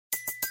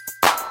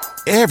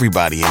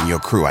Everybody in your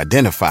crew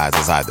identifies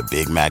as either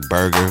Big Mac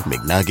Burger,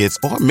 McNuggets,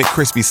 or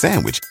McCrispy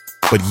Sandwich.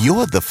 But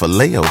you're the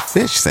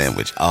Filet-O-Fish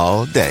Sandwich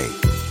all day.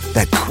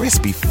 That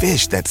crispy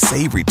fish, that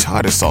savory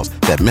tartar sauce,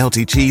 that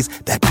melty cheese,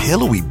 that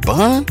pillowy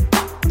bun.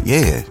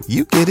 Yeah,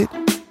 you get it.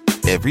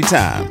 Every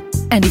time.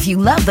 And if you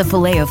love the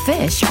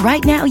Filet-O-Fish,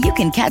 right now you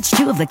can catch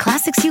two of the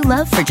classics you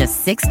love for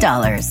just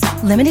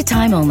 $6. Limited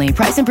time only.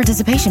 Price and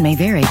participation may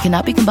vary.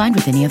 Cannot be combined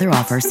with any other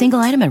offer. Single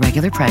item at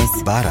regular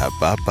price.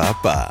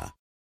 Ba-da-ba-ba-ba.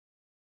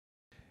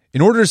 In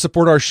order to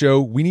support our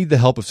show, we need the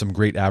help of some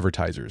great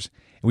advertisers.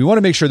 And we want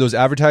to make sure those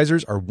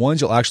advertisers are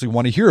ones you'll actually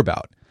want to hear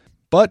about.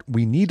 But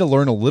we need to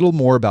learn a little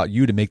more about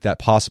you to make that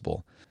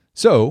possible.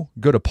 So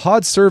go to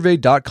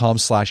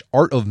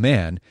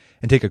podsurvey.com/artofman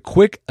and take a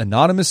quick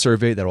anonymous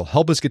survey that will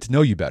help us get to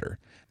know you better.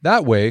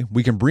 That way,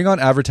 we can bring on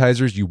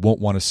advertisers you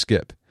won't want to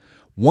skip.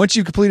 Once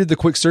you've completed the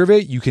quick survey,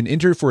 you can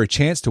enter for a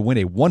chance to win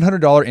a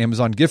 $100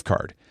 Amazon gift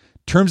card.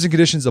 Terms and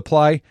conditions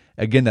apply.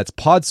 Again, that's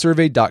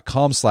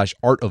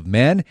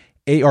podsurvey.com/artofman,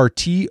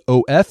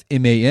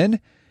 ARTOFMAN,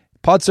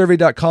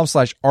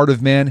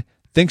 podsurvey.com/artofman.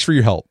 Thanks for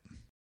your help.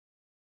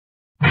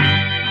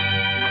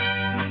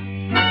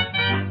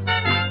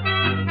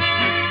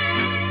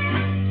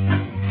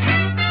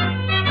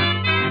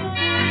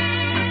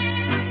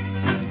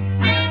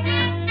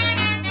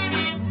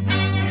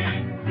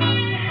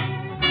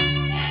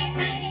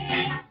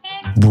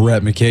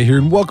 Brett McKay here,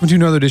 and welcome to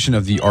another edition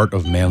of the Art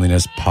of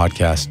Manliness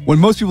podcast. When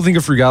most people think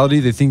of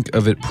frugality, they think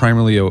of it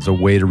primarily as a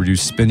way to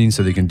reduce spending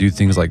so they can do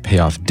things like pay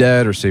off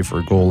debt or save for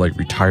a goal like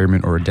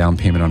retirement or a down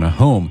payment on a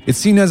home. It's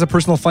seen as a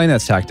personal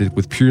finance tactic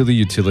with purely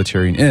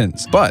utilitarian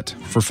ends. But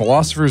for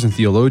philosophers and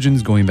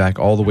theologians going back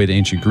all the way to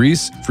ancient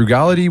Greece,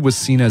 frugality was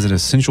seen as an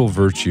essential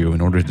virtue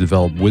in order to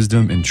develop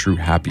wisdom and true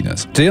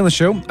happiness. Today on the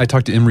show, I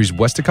talked to Emrys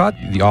Westacott,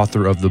 the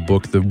author of the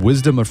book The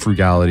Wisdom of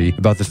Frugality,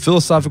 about the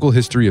philosophical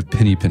history of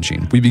penny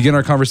pinching. We begin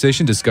our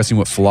conversation discussing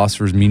what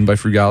philosophers mean by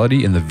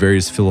frugality and the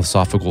various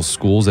philosophical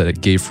schools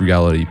that gave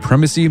frugality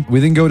primacy. We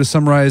then go to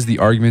summarize the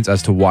arguments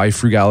as to why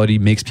frugality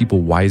makes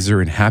people wiser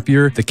and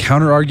happier, the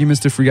counter-arguments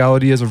to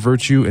frugality as a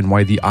virtue, and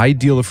why the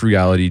ideal of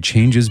frugality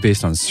changes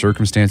based on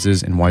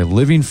circumstances, and why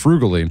living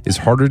frugally is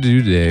harder to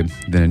do today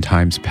than in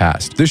times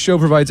past. This show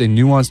provides a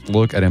nuanced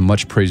look at a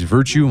much-praised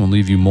virtue and will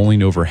leave you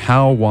mulling over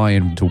how, why,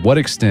 and to what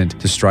extent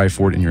to strive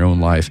for it in your own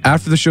life.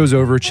 After the show's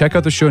over, check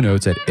out the show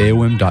notes at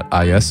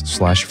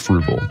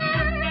aom.is/frugal.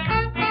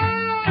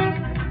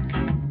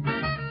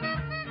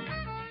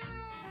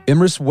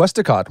 Emrys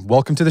Westacott,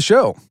 welcome to the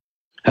show.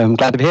 I'm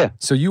glad to be here.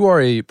 So you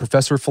are a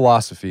professor of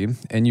philosophy,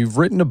 and you've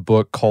written a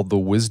book called The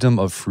Wisdom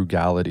of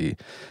Frugality,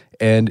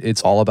 and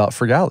it's all about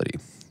frugality,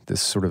 this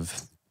sort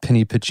of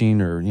penny pitching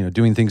or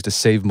doing things to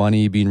save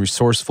money, being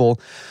resourceful.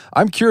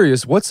 I'm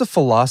curious, what's a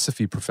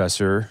philosophy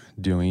professor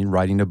doing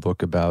writing a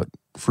book about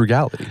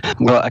frugality?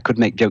 Well, I could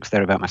make jokes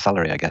there about my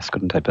salary, I guess,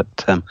 couldn't I? But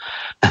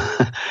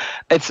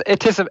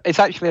it's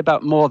actually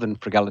about more than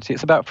frugality.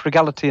 It's about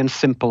frugality and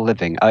simple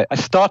living. I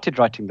started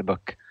writing the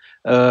book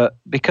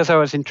because I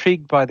was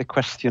intrigued by the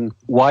question,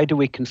 why do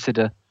we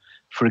consider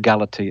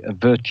frugality a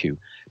virtue?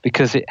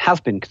 Because it has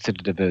been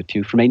considered a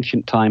virtue from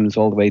ancient times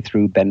all the way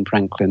through Ben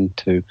Franklin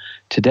to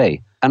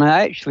today. And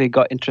I actually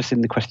got interested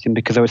in the question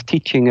because I was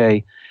teaching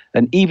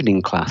an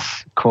evening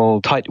class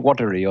called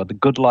Tightwaddery, or The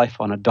Good Life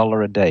on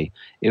 $1 a Day.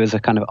 It was a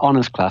kind of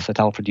honors class at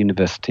Alfred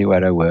University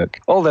where I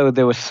work. Although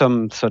there was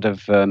some sort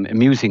of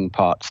amusing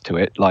parts to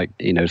it, like,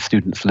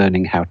 students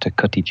learning how to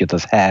cut each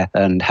other's hair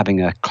and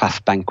having a class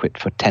banquet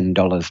for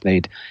 $10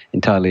 made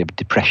entirely of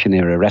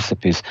Depression-era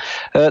recipes.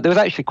 There was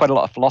actually quite a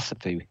lot of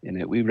philosophy in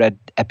it. We read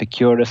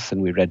Epicurus,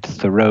 and we read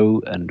Thoreau,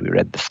 and we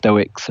read the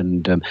Stoics,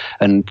 and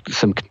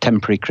some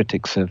contemporary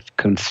critics of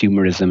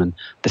consumerism and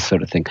this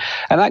sort of thing.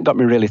 And that got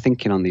me really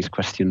thinking on these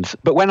questions.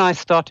 But when I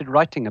started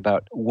writing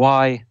about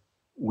why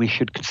we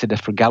should consider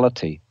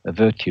frugality a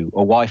virtue,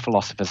 or why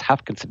philosophers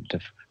have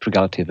considered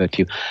frugality a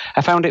virtue,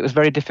 I found it was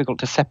very difficult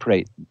to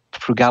separate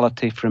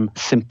frugality from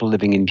simple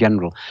living in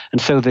general.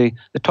 And so the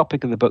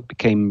topic of the book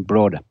became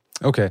broader.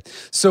 Okay.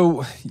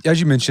 So, as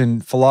you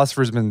mentioned,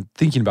 philosophers have been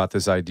thinking about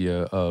this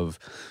idea of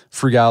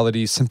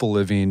frugality, simple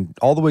living,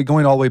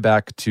 going all the way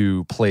back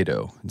to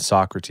Plato and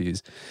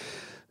Socrates.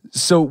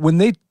 So when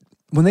they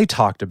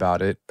talked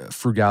about it,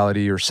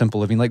 frugality or simple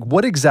living,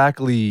 what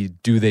exactly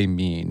do they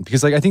mean?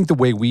 Because I think the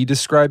way we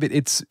describe it,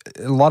 it's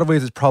in a lot of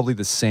ways it's probably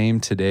the same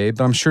today,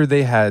 but I'm sure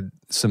they had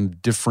some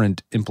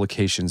different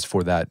implications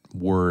for that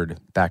word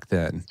back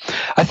then.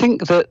 I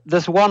think that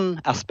there's one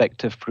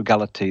aspect of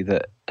frugality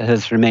that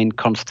has remained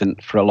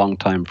constant for a long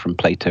time, from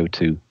Plato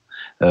to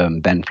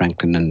Ben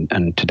Franklin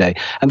and today,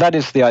 and that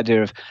is the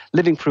idea of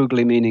living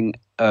frugally, meaning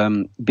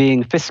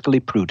being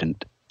fiscally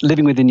prudent,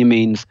 living within your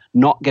means,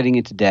 not getting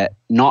into debt,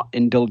 not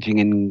indulging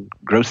in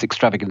gross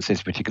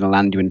extravagances which are going to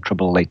land you in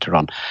trouble later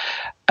on.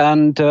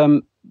 And,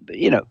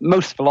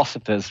 most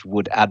philosophers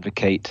would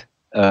advocate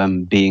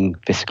being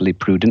fiscally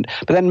prudent,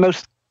 but then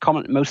most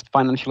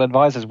financial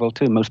advisors will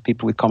too. Most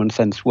people with common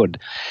sense would.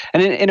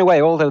 And in a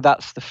way, although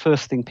that's the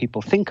first thing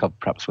people think of,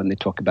 perhaps when they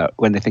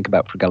think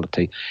about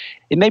frugality,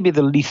 it may be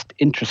the least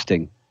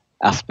interesting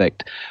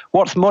aspect.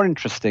 What's more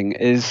interesting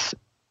is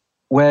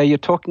where you're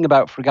talking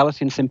about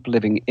frugality and simple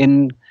living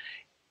in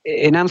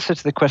answer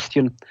to the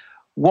question,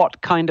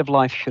 what kind of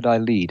life should I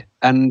lead?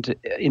 And,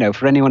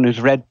 for anyone who's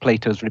read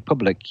Plato's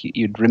Republic,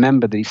 you'd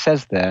remember that he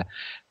says there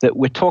that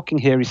we're talking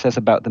here, he says,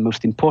 about the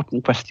most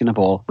important question of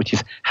all, which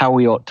is how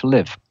we ought to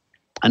live.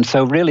 And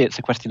so really it's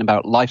a question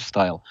about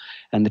lifestyle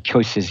and the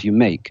choices you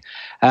make.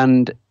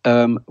 And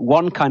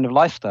one kind of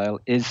lifestyle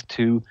is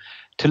to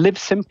live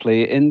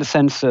simply in the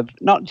sense of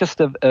not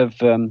just of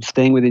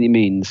staying within your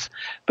means,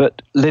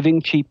 but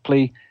living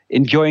cheaply,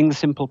 enjoying the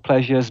simple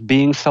pleasures,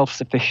 being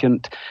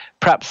self-sufficient,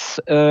 perhaps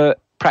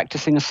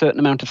practicing a certain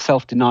amount of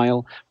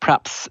self-denial,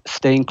 perhaps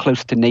staying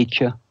close to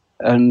nature.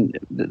 And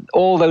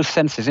all those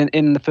senses,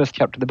 in the first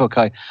chapter of the book,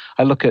 I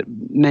look at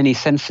many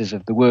senses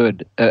of the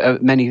word,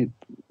 many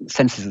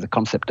senses of the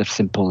concept of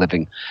simple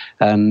living.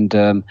 And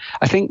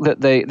I think that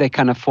they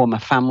kind of form a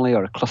family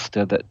or a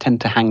cluster that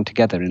tend to hang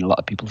together in a lot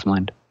of people's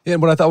mind. Yeah,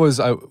 and what I thought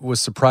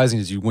was surprising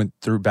as you went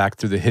back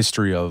through the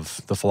history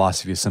of the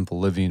philosophy of simple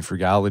living and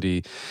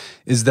frugality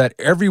is that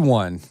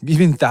everyone,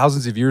 even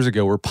thousands of years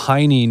ago, were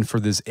pining for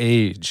this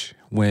age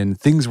when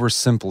things were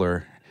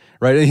simpler,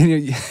 right?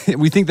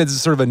 We think that's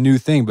sort of a new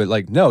thing, but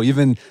no,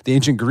 even the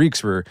ancient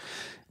Greeks were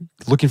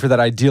looking for that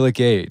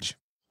idyllic age.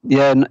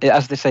 Yeah, and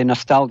as they say,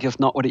 nostalgia is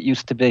not what it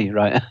used to be,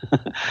 right?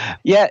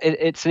 Yeah,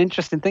 it's an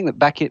interesting thing that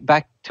back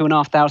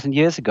 2,500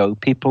 years ago,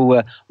 people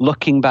were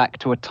looking back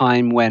to a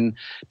time when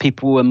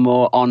people were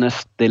more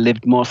honest, they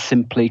lived more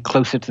simply,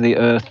 closer to the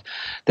earth,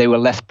 they were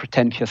less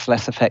pretentious,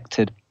 less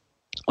affected,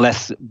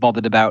 less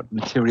bothered about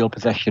material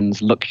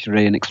possessions,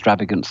 luxury and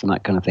extravagance and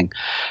that kind of thing.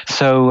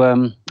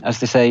 So,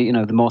 as they say,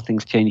 the more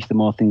things change, the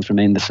more things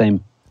remain the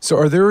same. So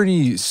are there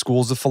any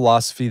schools of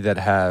philosophy that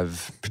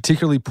have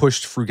particularly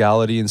pushed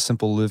frugality and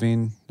simple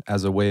living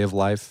as a way of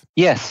life?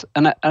 Yes,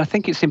 and I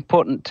think it's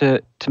important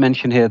to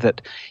mention here that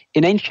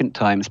in ancient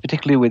times,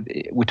 particularly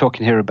we're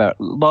talking here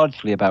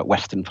largely about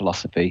Western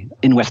philosophy.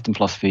 In Western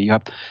philosophy, you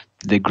have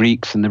the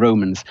Greeks and the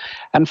Romans.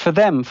 And for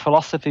them,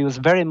 philosophy was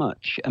very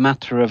much a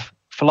matter of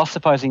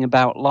philosophizing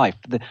about life.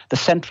 The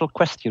central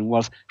question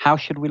was, how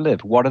should we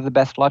live? What are the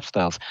best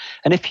lifestyles?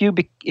 And if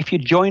you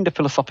joined a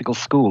philosophical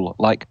school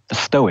like the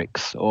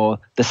Stoics or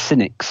the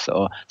Cynics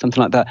or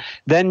something like that,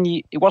 then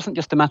it wasn't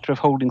just a matter of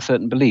holding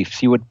certain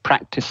beliefs. You would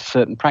practice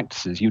certain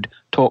practices. You'd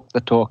talk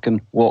the talk and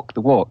walk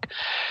the walk.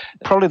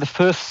 Probably the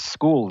first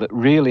school that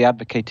really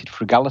advocated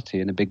frugality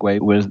in a big way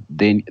was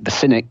the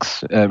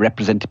Cynics,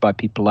 represented by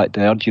people like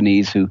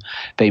Diogenes, who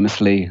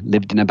famously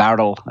lived in a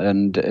barrel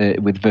and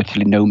with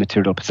virtually no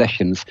material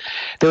possessions.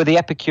 There were the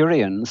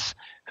Epicureans,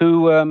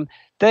 who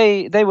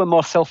they were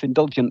more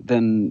self-indulgent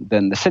than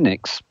the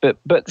Cynics,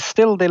 but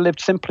still they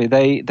lived simply.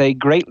 They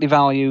greatly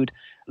valued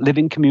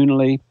living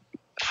communally,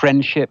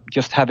 friendship,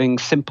 just having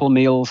simple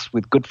meals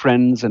with good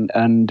friends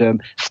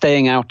and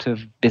staying out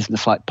of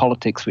business like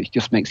politics, which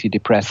just makes you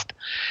depressed.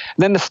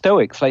 And then the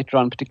Stoics later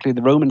on, particularly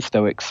the Roman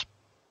Stoics,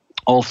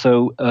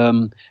 also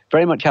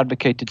very much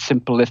advocated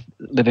simple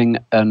living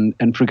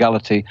and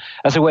frugality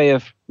as a way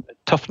of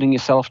toughening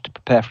yourself to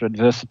prepare for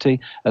adversity,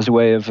 as a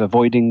way of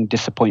avoiding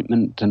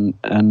disappointment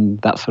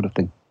and that sort of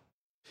thing.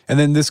 And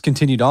then this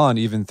continued on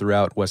even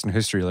throughout Western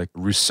history, like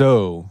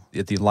Rousseau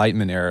at the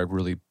Enlightenment era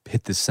really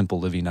hit this simple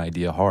living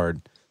idea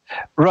hard.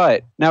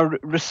 Right. Now,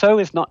 Rousseau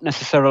is not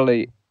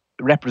necessarily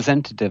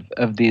representative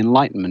of the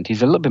Enlightenment.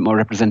 He's a little bit more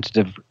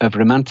representative of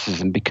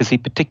Romanticism because he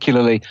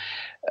particularly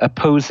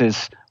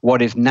opposes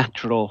what is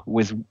natural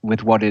with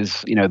what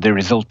is, the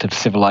result of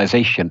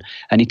civilization.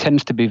 And he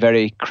tends to be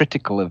very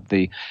critical of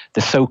the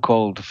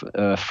so-called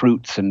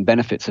fruits and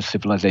benefits of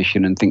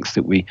civilization and thinks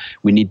that we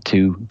need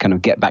to kind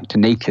of get back to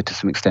nature to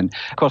some extent.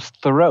 Of course,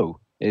 Thoreau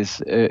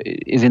is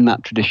in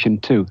that tradition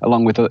too,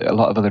 along with a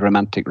lot of other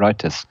Romantic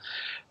writers.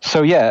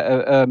 So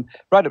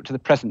right up to the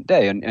present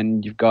day,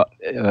 and you've got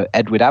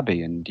Edward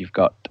Abbey, and you've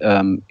got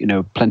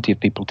plenty of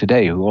people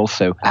today who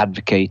also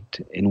advocate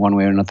in one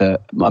way or another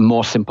a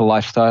more simple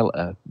lifestyle,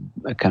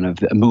 a kind of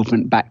a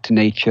movement back to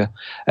nature,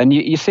 and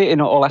you see it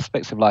in all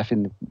aspects of life,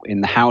 in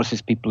the houses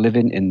people live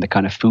in the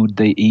kind of food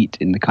they eat,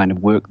 in the kind of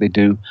work they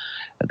do,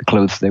 the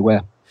clothes they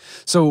wear.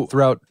 So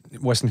throughout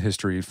Western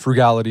history,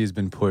 frugality has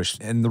been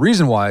pushed. And the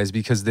reason why is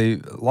because a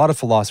lot of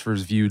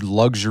philosophers viewed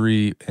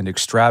luxury and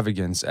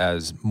extravagance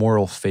as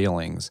moral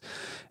failings,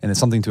 and it's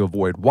something to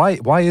avoid.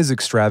 Why is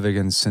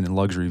extravagance and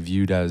luxury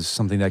viewed as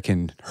something that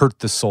can hurt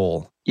the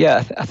soul?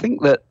 Yeah, I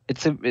think that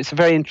it's a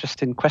very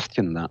interesting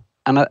question, that.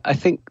 And I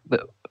think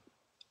that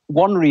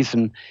one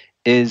reason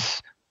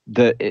is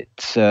that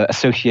it's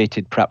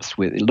associated perhaps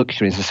with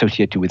luxury is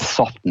associated with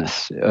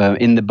softness.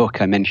 In the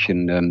book I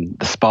mentioned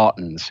the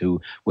Spartans,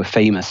 who were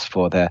famous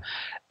for their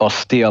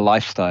austere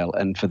lifestyle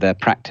and for their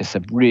practice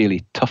of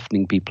really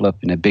toughening people up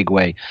in a big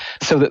way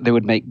so that they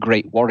would make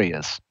great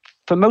warriors.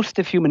 For most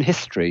of human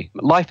history,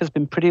 life has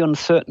been pretty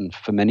uncertain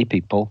for many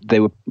people. They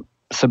were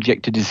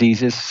subject to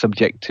diseases,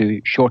 subject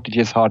to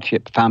shortages,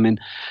 hardship, famine,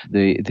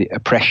 the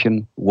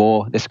oppression,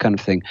 war, this kind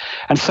of thing.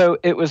 And so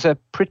it was a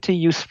pretty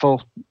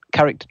useful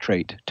character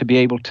trait to be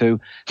able to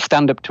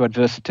stand up to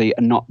adversity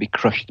and not be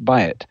crushed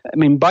by it. I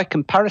mean, by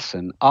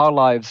comparison, our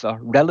lives are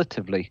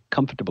relatively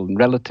comfortable and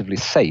relatively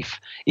safe,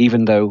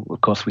 even though,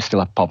 of course, we still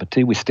have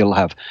poverty, we still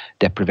have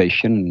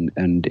deprivation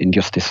and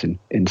injustice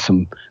in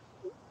some.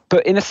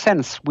 But in a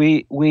sense,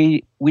 we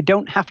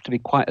don't have to be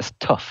quite as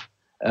tough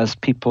as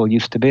people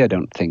used to be, I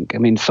don't think. I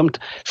mean,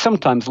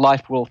 sometimes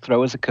life will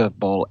throw us a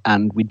curveball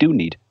and we do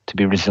need to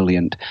be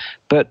resilient.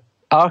 But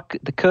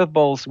the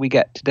curveballs we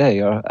get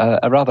today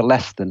are rather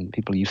less than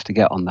people used to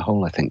get on the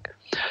whole, I think.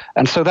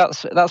 And so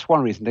that's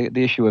one reason,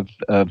 the issue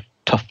of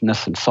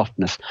toughness and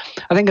softness.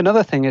 I think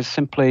another thing is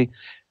simply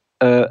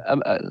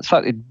a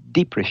slightly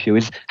deeper issue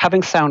is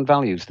having sound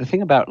values. The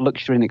thing about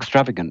luxury and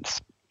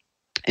extravagance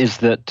is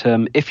that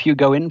if you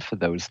go in for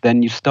those,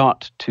 then you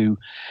start to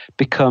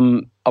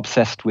become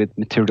obsessed with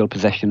material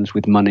possessions,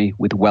 with money,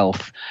 with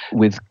wealth,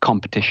 with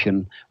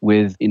competition,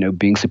 with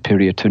being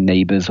superior to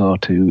neighbors or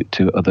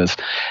to others,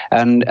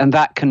 and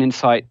that can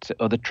incite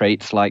other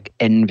traits like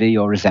envy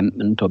or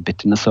resentment or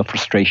bitterness or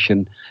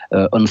frustration,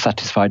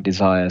 unsatisfied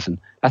desires. And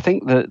I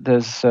think that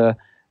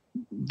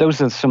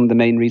those are some of the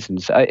main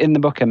reasons. In the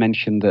book, I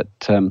mentioned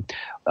that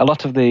a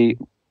lot of the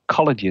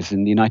colleges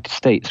in the United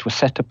States were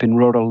set up in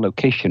rural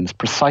locations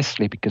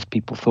precisely because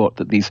people thought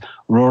that these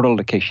rural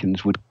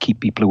locations would keep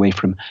people away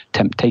from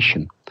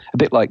temptation, a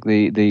bit like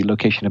the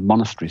location of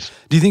monasteries.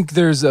 Do you think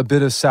there's a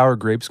bit of sour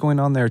grapes going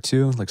on there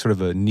too? Like sort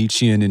of a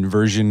Nietzschean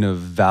inversion of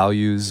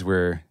values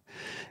where,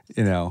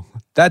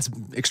 that's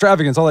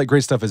extravagance, all that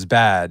great stuff is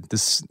bad.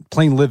 This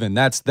plain living,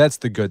 that's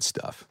the good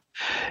stuff.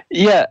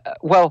 Yeah,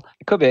 well,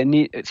 it could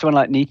be. Someone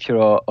like Nietzsche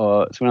or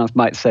someone else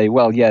might say,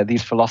 well, yeah,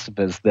 these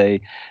philosophers, they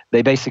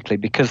basically,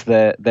 because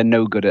they're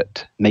no good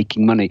at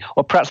making money,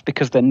 or perhaps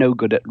because they're no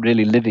good at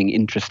really living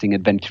interesting,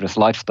 adventurous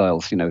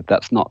lifestyles,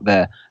 that's not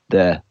their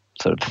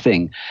sort of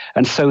thing.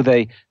 And so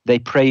they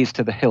praise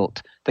to the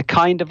hilt the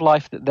kind of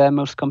life that they're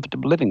most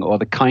comfortable living, or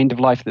the kind of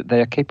life that they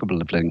are capable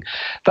of living.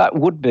 That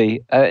would be,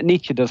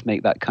 Nietzsche does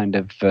make that kind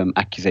of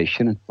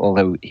accusation,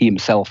 although he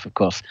himself, of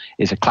course,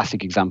 is a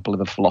classic example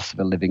of a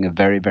philosopher living a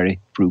very, very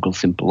frugal,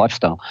 simple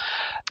lifestyle.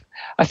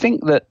 I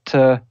think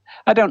that,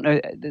 I don't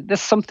know,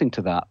 there's something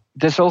to that.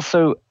 There's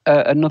also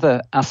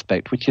another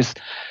aspect, which is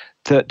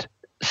that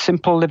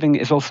simple living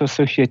is also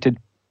associated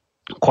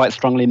quite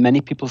strongly in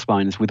many people's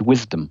minds with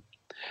wisdom.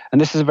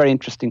 And this is a very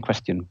interesting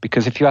question,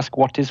 because if you ask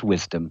what is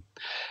wisdom,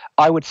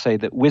 I would say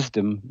that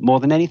wisdom, more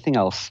than anything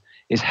else,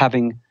 is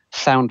having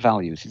sound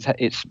values.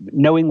 It's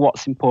knowing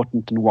what's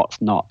important and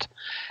what's not.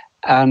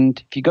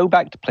 And if you go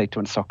back to Plato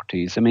and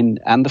Socrates,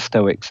 and the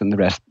Stoics and the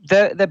rest,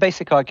 their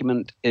basic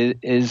argument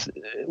is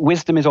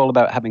wisdom is all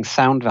about having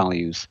sound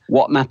values.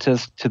 What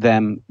matters to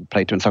them,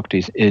 Plato and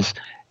Socrates, is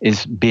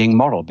being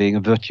moral, being a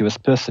virtuous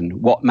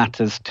person. What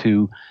matters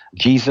to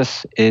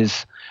Jesus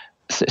is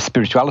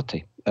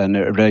spirituality and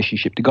a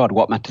relationship to God.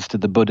 What matters to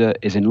the Buddha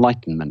is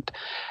enlightenment.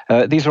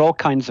 These are all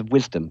kinds of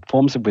wisdom,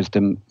 forms of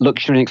wisdom.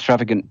 Luxury and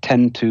extravagant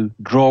tend to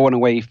draw one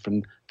away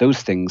from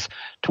those things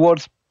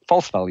towards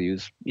false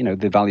values,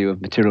 the value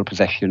of material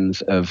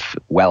possessions, of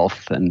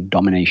wealth and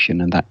domination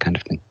and that kind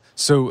of thing.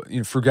 So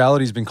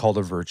frugality has been called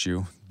a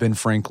virtue. Ben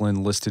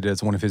Franklin listed it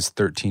as one of his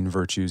 13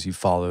 virtues he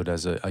followed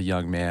as a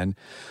young man.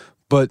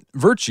 But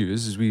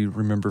virtues, as we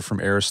remember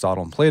from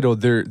Aristotle and Plato,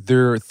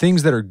 they're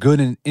things that are good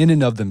in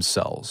and of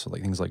themselves,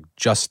 like things like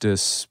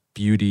justice,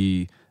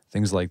 beauty,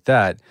 things like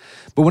that.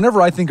 But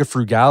whenever I think of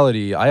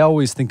frugality, I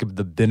always think of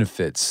the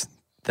benefits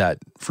that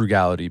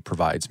frugality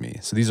provides me.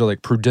 So these are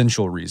like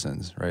prudential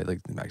reasons, right? Like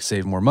I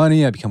save more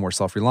money, I become more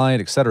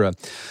self-reliant, etc.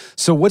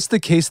 So what's the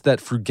case that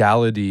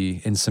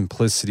frugality and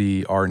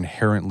simplicity are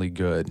inherently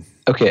good?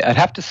 Okay, I'd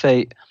have to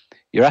say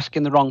you're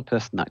asking the wrong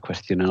person that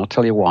question, and I'll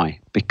tell you why.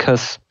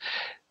 Because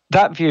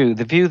that view,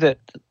 the view that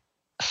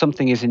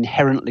something is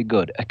inherently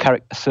good, a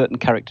certain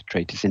character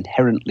trait is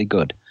inherently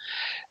good,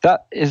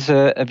 that is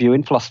a view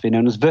in philosophy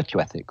known as virtue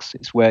ethics.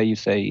 It's where you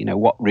say,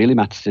 what really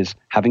matters is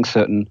having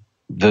certain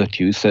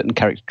virtues, certain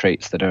character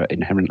traits that are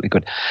inherently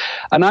good.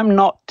 And I'm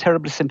not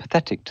terribly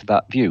sympathetic to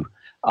that view.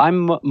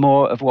 I'm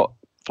more of what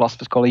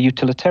philosophers call a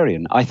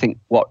utilitarian. I think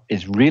what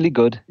is really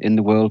good in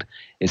the world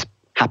is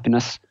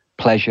happiness,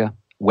 pleasure,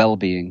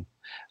 well-being,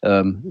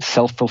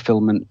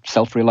 self-fulfillment,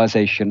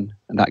 self-realization,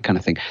 and that kind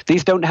of thing.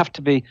 These don't have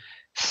to be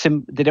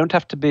they don't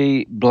have to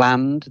be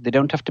bland. They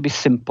don't have to be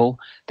simple.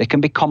 They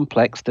can be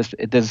complex.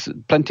 There's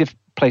plenty of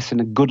place in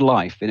a good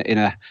life, in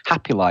a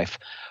happy life,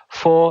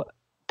 for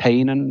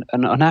pain and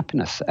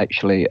unhappiness,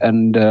 actually.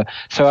 And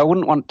so I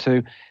wouldn't want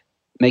to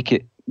make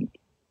it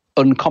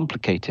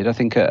uncomplicated. I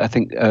think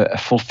a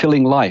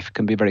fulfilling life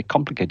can be a very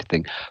complicated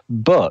thing.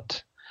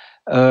 But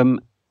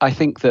I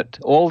think that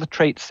all the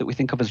traits that we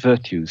think of as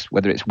virtues,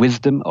 whether it's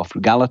wisdom or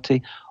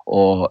frugality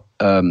or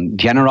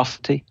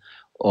generosity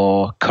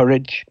or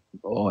courage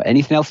or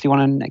anything else you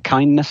want,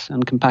 kindness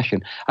and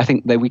compassion, I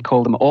think that we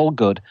call them all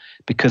good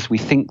because we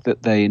think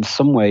that they in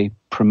some way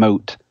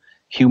promote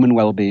human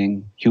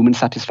well-being, human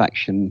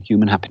satisfaction,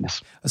 human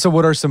happiness. So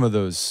what are some of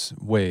those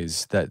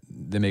ways that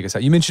make us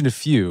happy? You mentioned a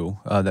few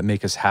that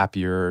make us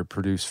happier,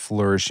 produce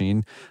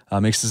flourishing,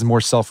 makes us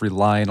more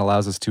self-reliant,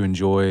 allows us to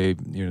enjoy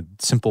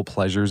simple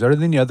pleasures. Are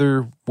there any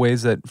other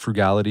ways that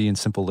frugality and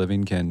simple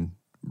living can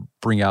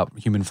bring out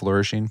human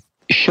flourishing?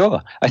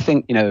 Sure. I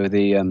think,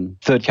 the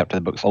third chapter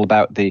of the book is all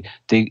about the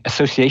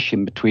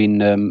association between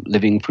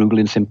living frugally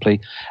and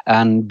simply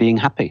and being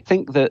happy. I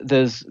think that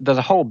there's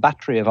a whole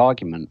battery of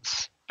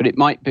arguments, but it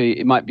might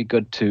be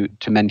good to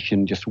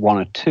mention just one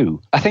or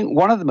two. I think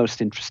one of the most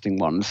interesting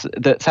ones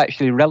that's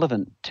actually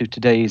relevant to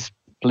today's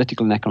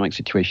political and economic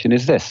situation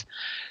is this,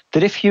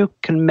 that if you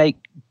can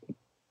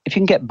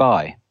get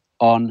by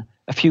on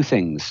a few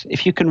things,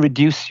 if you can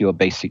reduce your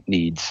basic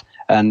needs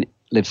and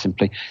live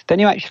simply, then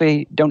you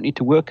actually don't need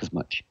to work as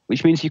much,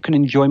 which means you can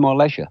enjoy more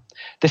leisure.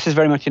 This is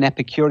very much an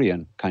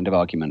Epicurean kind of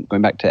argument,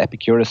 going back to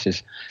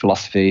Epicurus'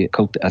 philosophy,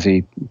 as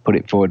he put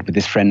it forward with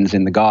his friends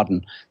in the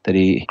garden that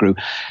he grew.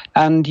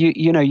 And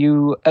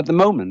you at the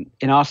moment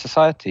in our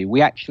society,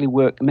 we actually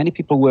many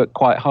people work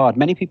quite hard.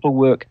 Many people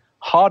work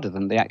harder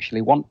than they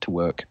actually want to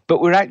work. But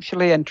we're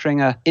actually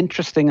entering an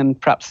interesting and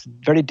perhaps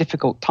very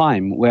difficult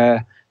time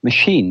where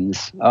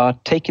machines are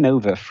taking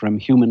over from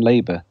human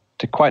labor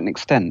to quite an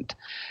extent.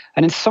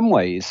 And in some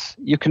ways,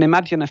 you can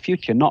imagine a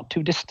future not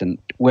too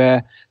distant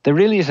where there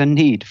really is a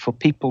need for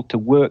people to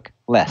work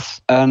less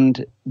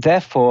and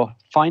therefore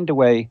find a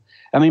way.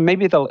 I mean,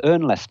 maybe they'll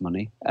earn less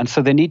money, and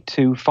so they need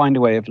to find a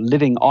way of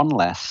living on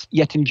less,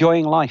 yet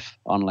enjoying life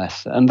on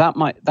less. And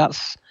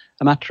that's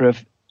a matter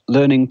of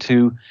learning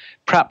to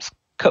perhaps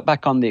cut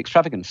back on the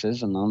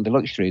extravagances and on the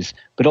luxuries,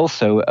 but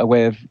also a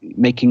way of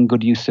making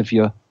good use of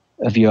your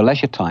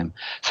leisure time.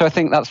 So I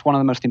think that's one of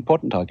the most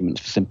important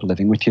arguments for simple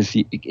living, which is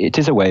it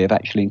is a way of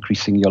actually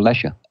increasing your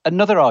leisure.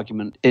 Another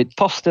argument, it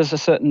fosters a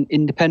certain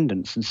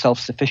independence and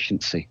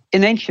self-sufficiency.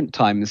 In ancient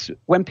times,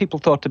 when people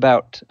thought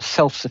about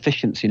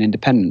self-sufficiency and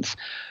independence,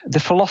 the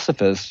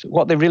philosophers,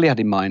 what they really had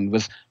in mind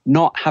was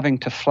not having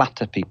to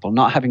flatter people,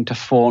 not having to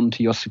fawn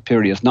to your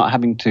superiors, not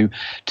having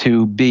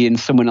to be in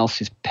someone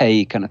else's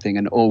pay kind of thing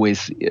and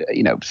always,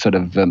 sort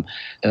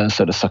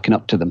of sucking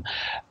up to them.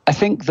 I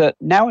think that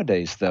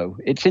nowadays, though,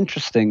 it's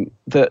interesting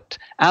that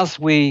as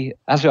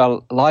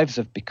our lives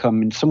have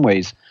become, in some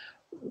ways,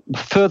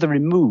 further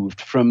removed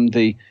from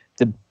the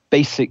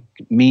basic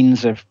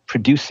means of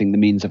producing the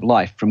means of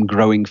life, from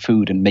growing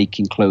food and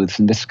making clothes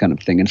and this kind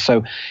of thing. And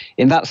so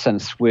in that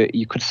sense,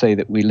 you could say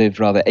that we live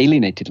rather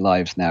alienated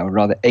lives now,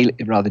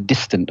 rather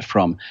distant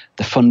from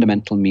the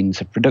fundamental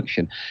means of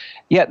production.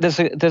 Yet there's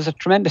a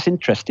tremendous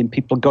interest in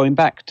people going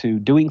back to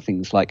doing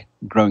things like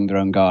growing their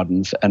own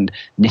gardens and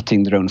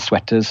knitting their own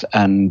sweaters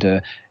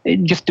and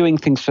just doing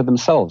things for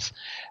themselves.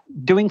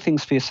 Doing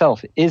things for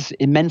yourself is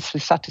immensely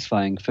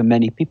satisfying for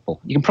many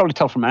people. You can probably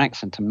tell from my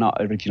accent I'm not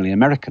originally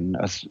American.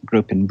 I grew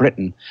up in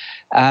Britain.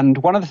 And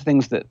one of the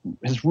things that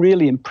has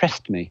really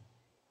impressed me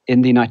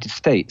in the United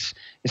States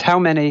is how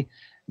many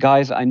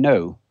guys I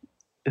know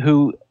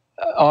who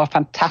are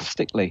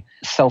fantastically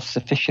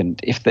self-sufficient.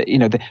 If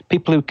the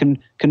people who can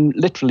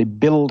literally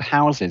build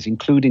houses,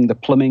 including the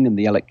plumbing and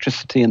the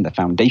electricity and the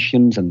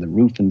foundations and the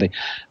roof and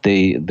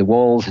the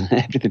walls and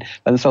everything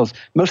by themselves.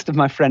 Most of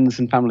my friends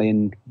and family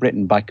in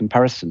Britain, by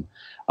comparison,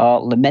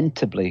 are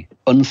lamentably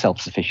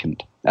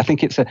unself-sufficient. I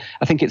think it's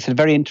a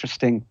very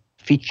interesting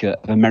feature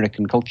of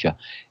American culture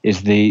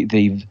is the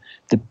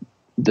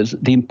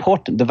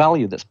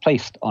value that's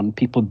placed on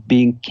people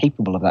being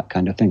capable of that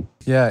kind of thing.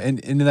 Yeah, and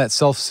in that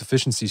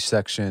self-sufficiency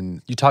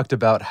section, you talked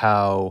about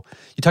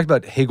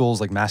Hegel's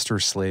like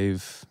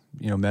master-slave,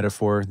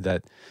 metaphor,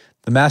 that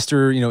the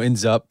master,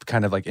 ends up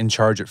kind of like in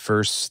charge at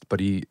first, but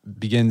he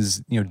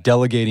begins,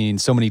 delegating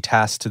so many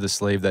tasks to the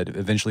slave that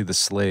eventually the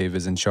slave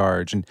is in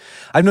charge. And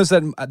I've noticed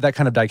that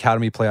kind of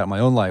dichotomy play out in my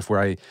own life, where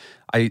I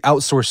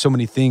outsource so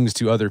many things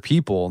to other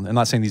people. I'm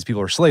not saying these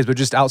people are slaves, but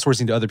just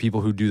outsourcing to other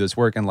people who do this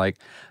work. And like,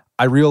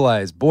 I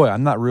realized, boy,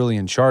 I'm not really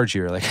in charge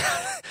here. Like,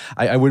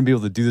 I wouldn't be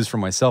able to do this for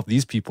myself.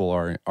 These people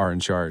are in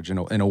charge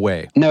in a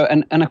way. No,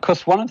 and of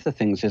course, one of the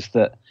things is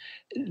that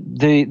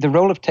the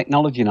role of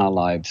technology in our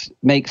lives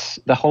makes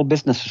the whole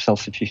business of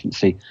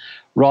self-sufficiency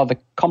rather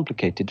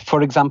complicated.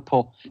 For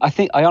example,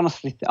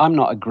 I'm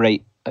not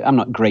great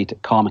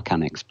at car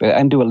mechanics, but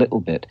I do a little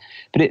bit.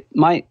 But it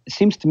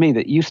seems to me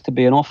that it used to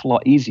be an awful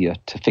lot easier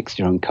to fix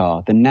your own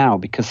car than now,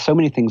 because so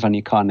many things on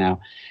your car now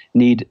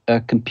need a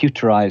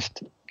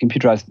computerized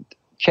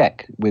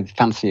check with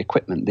fancy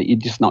equipment that you're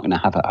just not going to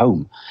have at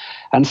home.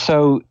 And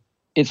so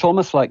it's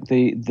almost like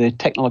the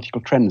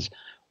technological trends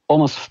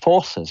almost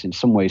force us in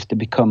some ways to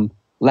become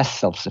less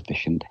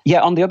self-sufficient.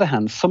 Yet on the other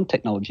hand, some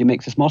technology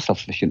makes us more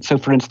self-sufficient. So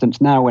for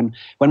instance, now when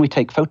we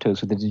take photos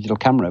with a digital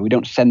camera, we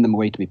don't send them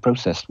away to be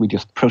processed, we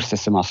just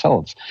process them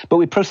ourselves. But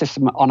we process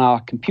them on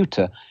our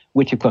computer,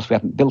 which of course we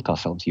haven't built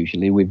ourselves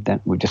usually. We're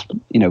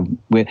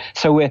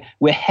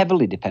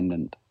heavily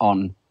dependent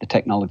on the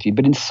technology.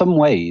 But in some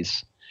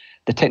ways,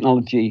 the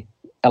technology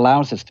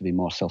allows us to be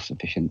more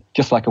self-sufficient,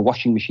 just like a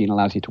washing machine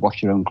allows you to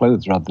wash your own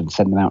clothes rather than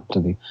send them out to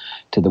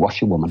the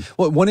washerwoman.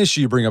 Well, one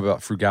issue you bring up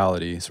about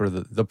frugality, sort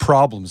of the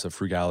problems of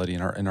frugality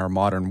in our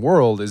modern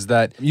world, is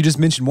that you just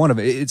mentioned one of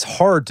it. It's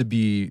hard to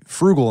be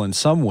frugal in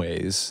some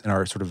ways in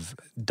our sort of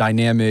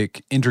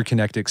dynamic,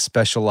 interconnected,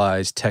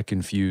 specialized,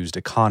 tech-infused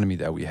economy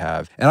that we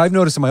have. And I've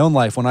noticed in my own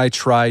life when I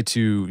try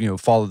to,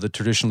 follow the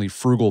traditionally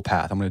frugal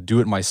path, I'm going to do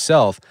it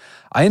myself,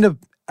 I end up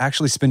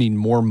actually spending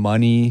more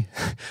money,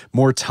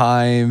 more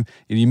time,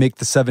 and you make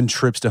the 7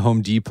 trips to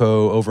Home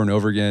Depot over and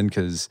over again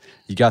because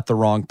you got the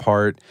wrong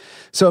part.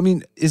 So, I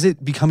mean, is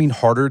it becoming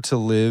harder to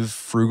live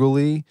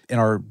frugally in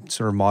our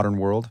sort of modern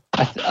world?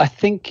 I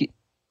think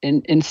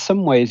in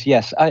some ways,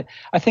 yes. I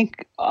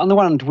think on the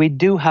one hand, we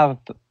do have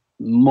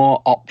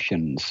more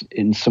options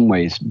in some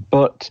ways,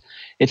 but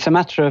it's a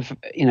matter of,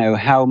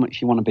 how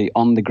much you want to be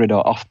on the grid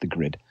or off the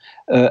grid.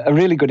 A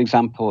really good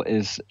example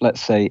is, let's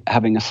say,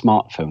 having a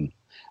smartphone.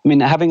 I mean,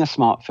 having a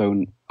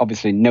smartphone,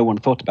 obviously no one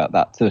thought about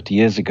that 30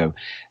 years ago.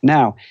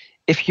 Now,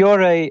 if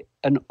you're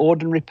an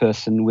ordinary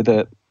person with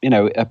a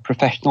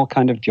professional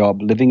kind of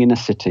job living in a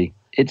city,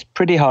 it's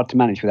pretty hard to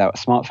manage without a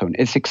smartphone.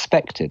 It's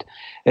expected.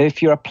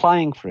 If you're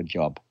applying for a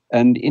job,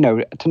 and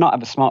to not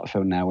have a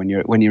smartphone now when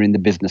you're in the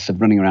business of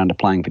running around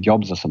applying for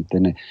jobs or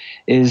something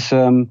is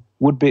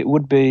would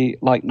be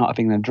like not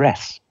having an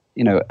address.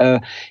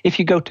 If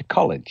you go to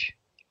college,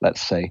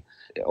 let's say,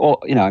 or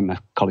I'm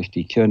a college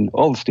teacher, and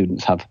all the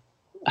students have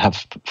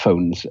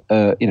phones,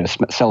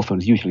 cell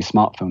phones, usually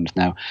smartphones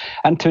now.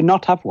 And to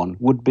not have one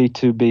would be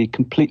to be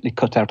completely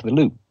cut out of the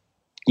loop.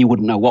 You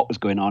wouldn't know what was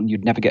going on.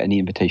 You'd never get any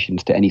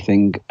invitations to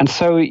anything. And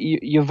so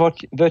you're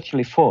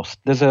virtually forced.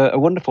 There's a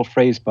wonderful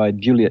phrase by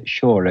Juliet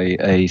Shaw,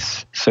 a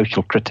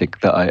social critic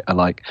that I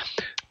like.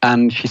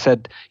 And she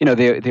said,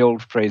 the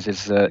old phrase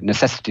is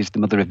necessity is the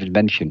mother of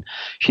invention.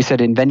 She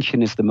said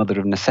invention is the mother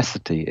of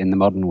necessity in the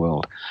modern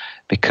world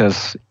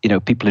because,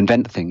 people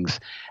invent things.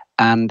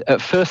 And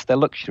at first, they're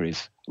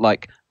luxuries,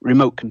 like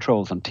remote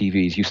controls on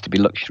TVs used to be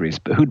luxuries.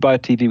 But who'd buy a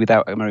TV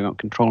without a remote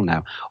control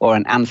now? Or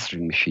an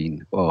answering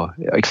machine?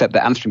 Except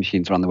that answering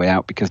machines are on the way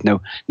out because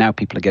now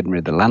people are getting rid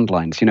of the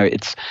landlines.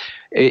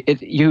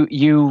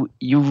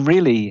 You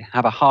really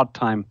have a hard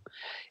time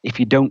if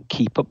you don't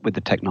keep up with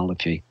the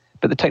technology.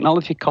 But the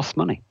technology costs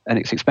money, and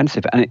it's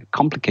expensive, and it's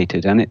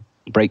complicated, and it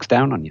breaks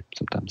down on you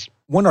sometimes.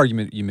 One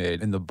argument you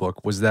made in the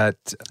book was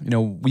that,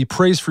 we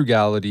praise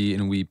frugality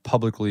and we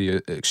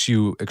publicly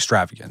eschew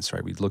extravagance,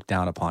 right? We look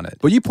down upon it.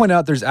 But you point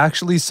out there's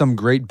actually some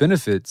great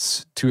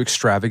benefits to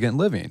extravagant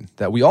living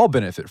that we all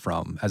benefit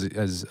from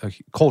as a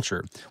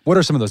culture. What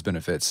are some of those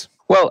benefits?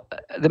 Well,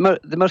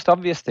 the most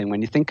obvious thing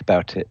when you think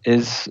about it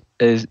is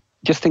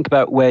just think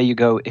about where you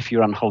go if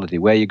you're on holiday,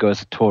 where you go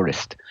as a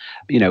tourist.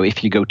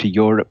 If you go to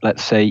Europe,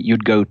 let's say,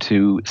 you'd go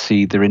to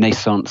see the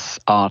Renaissance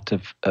art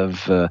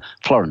of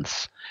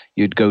Florence.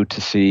 You'd go to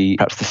see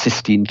perhaps the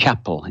Sistine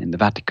Chapel in the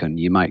Vatican.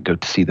 You might go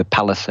to see the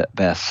Palace at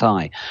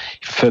Versailles.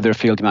 Further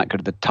afield, you might go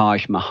to the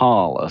Taj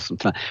Mahal or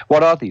something.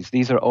 What are these?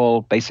 These are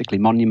all basically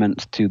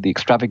monuments to the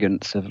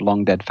extravagance of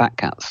long-dead fat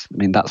cats. I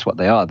mean, that's what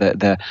they are.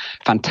 They're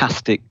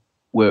fantastic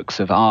works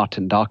of art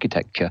and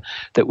architecture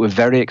that were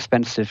very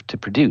expensive to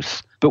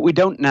produce. But we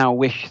don't now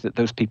wish that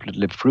those people had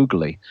lived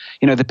frugally.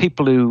 The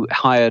people who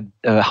hired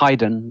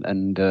Haydn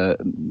and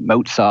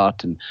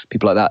Mozart and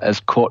people like that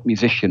as court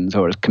musicians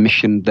or as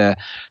commissioned their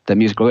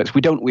musical works,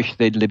 we don't wish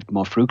they'd lived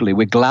more frugally.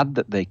 We're glad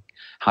that they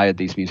hired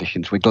these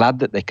musicians. We're glad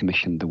that they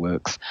commissioned the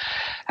works.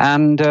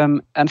 And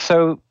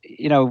so,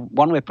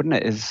 one way of putting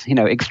it is,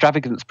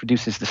 extravagance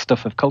produces the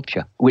stuff of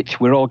culture,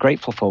 which we're all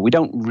grateful for. We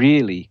don't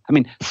really,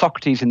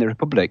 Socrates in the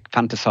Republic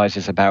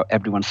fantasizes about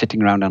everyone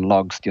sitting around on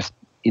logs just,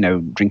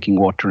 drinking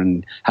water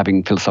and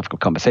having philosophical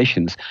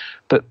conversations.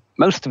 But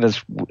most of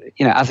us,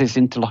 as his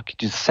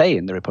interlocutors say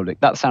in the Republic,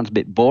 that sounds a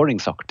bit boring,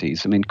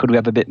 Socrates. Could we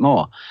have a bit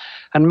more?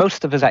 And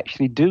most of us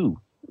actually do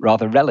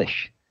rather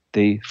relish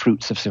the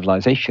fruits of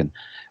civilization,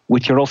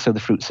 which are also the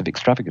fruits of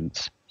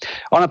extravagance.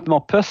 On a more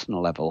personal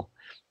level,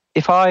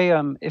 if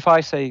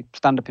I say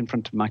stand up in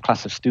front of my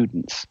class of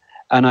students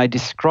and I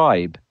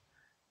describe,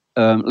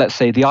 let's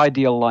say, the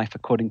ideal life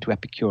according to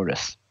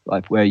Epicurus,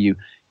 life where you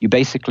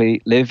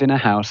basically live in a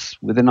house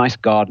with a nice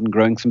garden,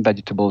 growing some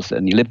vegetables,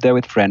 and you live there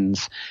with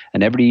friends,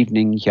 and every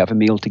evening you have a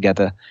meal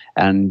together,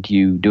 and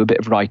you do a bit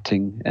of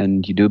writing,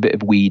 and you do a bit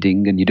of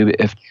weeding, and you do a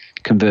bit of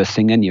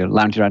conversing, and you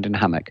lounge around in a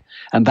hammock,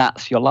 and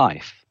that's your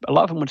life. A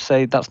lot of them would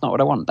say, that's not what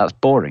I want, that's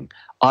boring.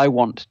 I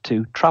want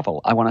to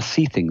travel, I want to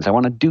see things, I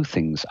want to do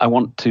things, I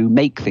want to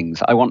make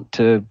things, I want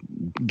to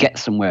get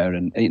somewhere.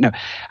 And, in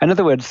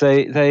other words,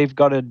 they've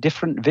got a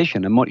different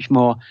vision, a much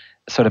more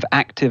sort of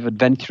active,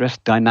 adventurous,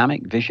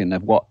 dynamic vision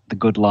of what the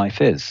good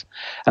life is.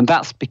 And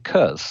that's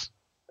because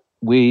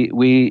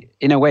we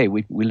in a way,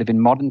 we live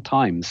in modern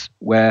times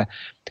where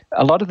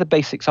a lot of the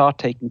basics are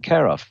taken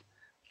care of.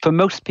 For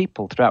most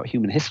people throughout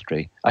human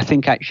history, I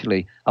think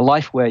actually a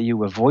life where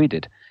you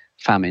avoided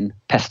famine,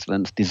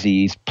 pestilence,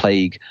 disease,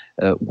 plague,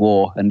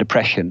 war, and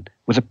depression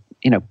was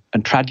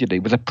and tragedy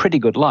was a pretty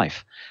good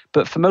life.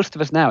 But for most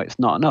of us now, it's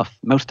not enough.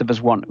 Most of us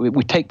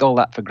we take all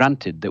that for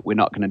granted, that we're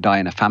not going to die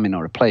in a famine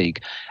or a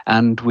plague.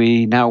 And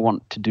we now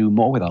want to do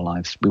more with our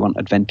lives. We want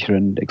adventure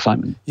and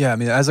excitement. Yeah, I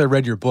mean, as I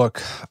read your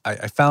book,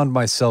 I found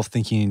myself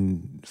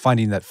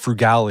finding that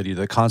frugality,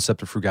 the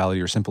concept of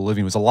frugality or simple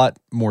living, was a lot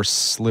more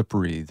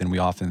slippery than we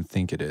often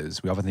think it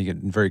is. We often think it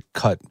in very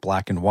cut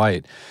black and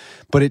white.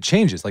 But it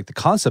changes. Like the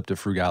concept of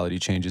frugality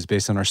changes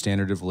based on our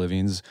standard of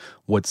livings.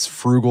 What's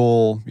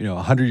frugal,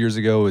 100 years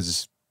ago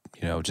is,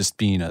 just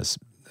being a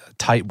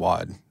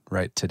tightwad,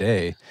 right,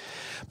 today.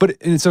 But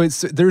it is sort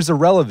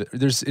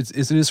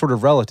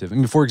of relative. I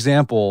mean, for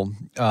example,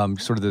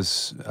 sort of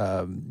this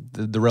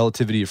the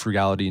relativity of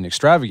frugality and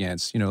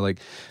extravagance. Like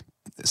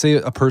say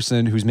a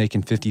person who's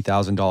making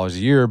 $50,000 a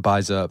year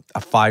buys a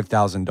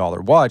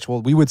 $5,000 watch.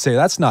 Well, we would say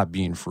that's not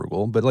being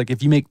frugal. But like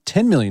if you make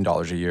 $10 million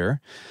a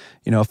year,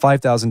 a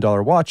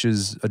 $5,000 watch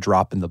is a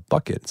drop in the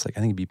bucket. It's like,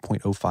 I think it'd be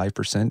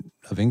 0.05%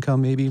 of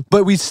income maybe.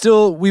 But we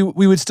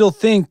would still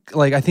think,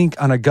 like, I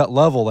think on a gut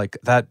level, like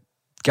that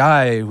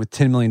guy with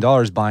 $10 million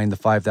buying the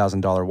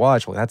 $5,000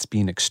 watch, well, that's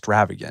being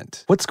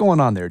extravagant. What's going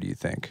on there, do you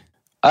think?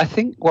 I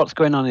think what's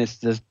going on is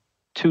there's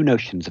two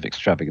notions of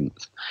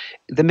extravagance.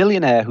 The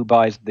millionaire who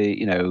buys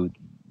the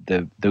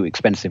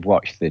expensive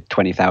watch, the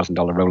 $20,000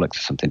 Rolex or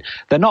something,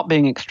 they're not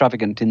being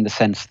extravagant in the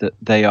sense that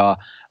they are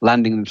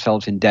landing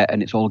themselves in debt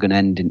and it's all going to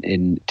end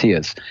in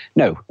tears.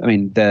 No, I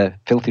mean, they're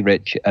filthy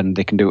rich and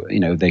they can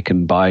they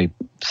can buy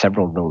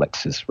several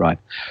Rolexes, right?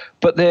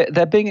 But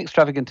they're being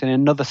extravagant in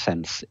another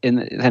sense, in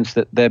the sense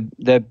that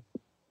they're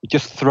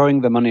just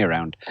throwing the money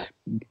around.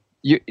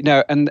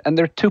 And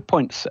there are 2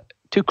 points,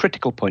 two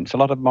critical points a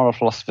lot of moral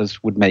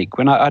philosophers would make,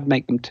 when I'd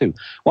make them too.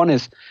 One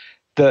is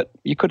that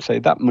you could say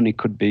that money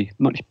could be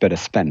much better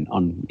spent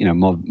on,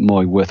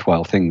 more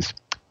worthwhile things.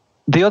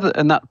 The other,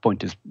 and that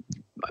point is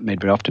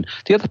made very often.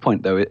 The other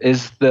point, though,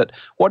 is that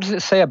what does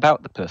it say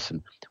about the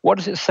person? What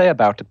does it say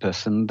about a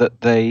person that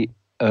they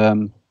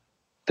want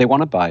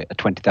to buy a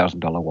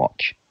 $20,000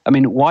 watch? I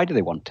mean, why do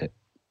they want it?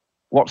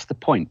 What's the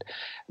point?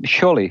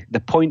 Surely the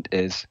point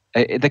is,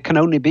 there can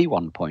only be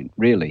one point,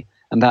 really,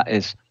 and that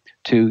is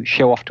to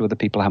show off to other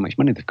people how much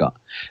money they've got.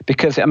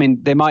 Because, I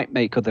mean, they might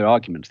make other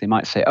arguments. They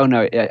might say, oh,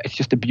 no, it's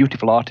just a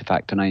beautiful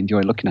artifact and I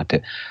enjoy looking at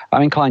it.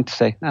 I'm inclined to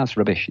say, that's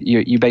rubbish.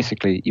 You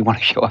basically, you want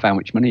to show off how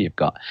much money you've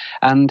got.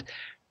 And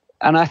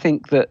I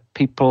think that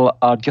people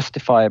are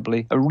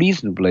justifiably,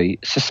 reasonably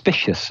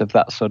suspicious of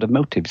that sort of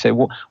motive.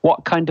 So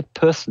what kind of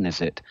person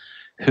is it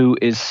who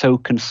is so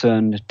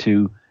concerned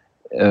to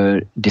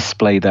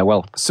display their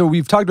wealth? So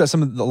we've talked about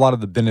a lot of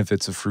the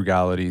benefits of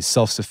frugality,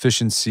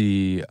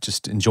 self-sufficiency,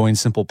 just enjoying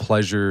simple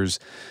pleasures,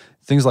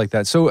 things like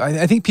that. So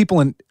I think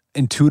people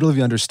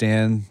intuitively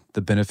understand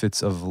the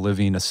benefits of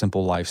living a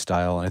simple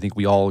lifestyle, and I think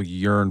we all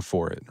yearn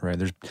for it, right?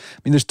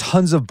 There's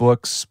tons of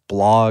books,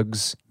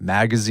 blogs,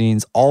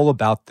 magazines, all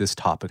about this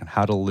topic and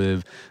how to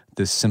live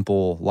this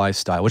simple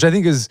lifestyle, which I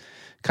think is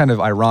kind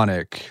of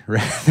ironic,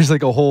 right? There's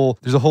a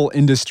whole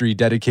industry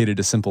dedicated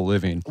to simple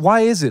living. Why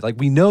is it? Like,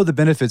 we know the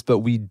benefits, but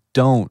we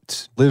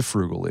don't live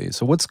frugally.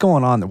 So what's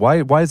going on there?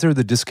 Why is there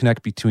the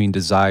disconnect between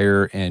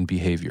desire and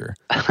behavior?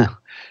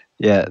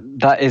 Yeah,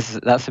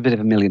 that's a bit of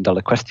a $1 million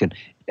question.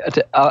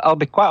 I'll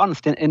be quite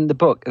honest, in the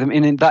book, I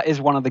mean, that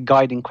is one of the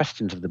guiding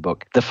questions of the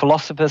book. The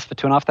philosophers for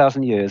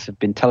 2,500 years have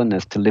been telling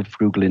us to live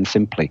frugally and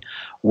simply.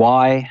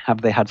 Why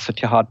have they had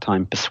such a hard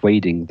time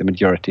persuading the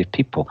majority of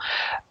people?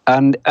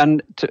 And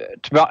to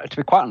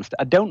be quite honest,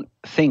 I don't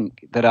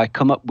think that I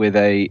come up with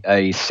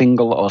a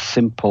single or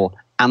simple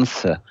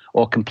answer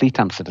or complete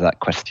answer to that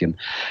question.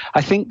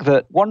 I think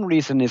that one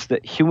reason is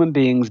that human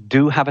beings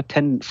do have a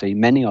tendency,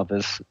 many of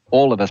us,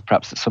 all of us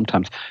perhaps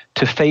sometimes,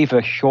 to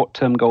favor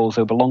short-term goals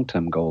over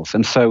long-term goals.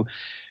 And so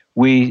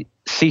we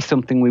see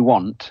something we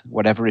want,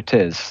 whatever it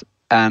is,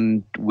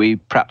 and we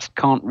perhaps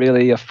can't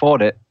really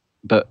afford it,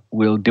 but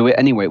we'll do it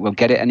anyway. We'll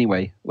get it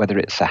anyway, whether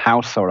it's a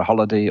house or a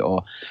holiday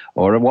or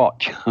a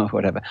watch or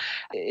whatever.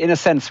 In a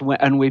sense,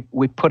 and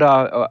we put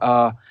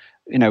our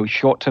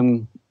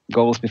short-term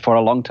goals before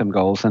our long-term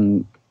goals,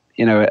 and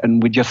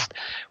we just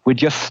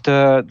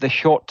the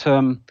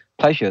short-term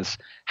pleasures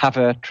have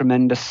a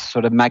tremendous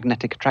sort of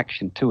magnetic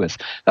attraction to us.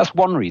 That's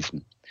one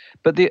reason.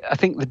 But I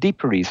think the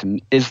deeper reason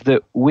is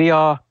that we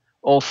are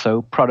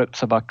also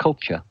products of our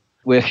culture.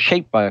 We're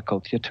shaped by our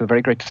culture to a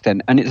very great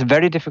extent, and it's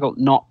very difficult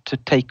not to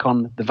take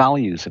on the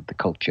values of the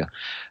culture.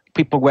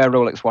 People wear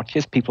Rolex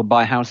watches, people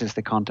buy houses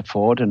they can't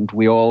afford, and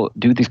we all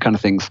do these kind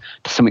of things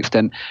to some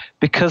extent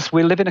because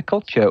we live in a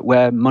culture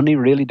where money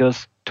really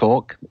does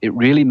talk. It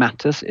really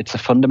matters. It's a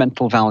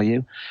fundamental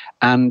value.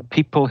 And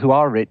people who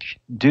are rich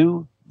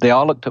they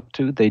are looked up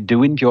to. They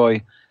do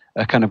enjoy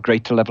a kind of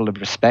greater level of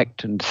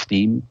respect and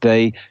esteem.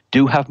 They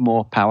do have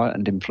more power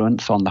and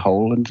influence on the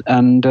whole.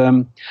 And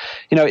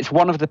it's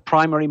one of the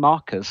primary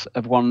markers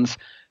of one's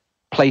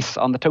place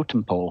on the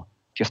totem pole,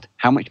 just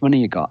how much money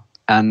you got.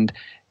 And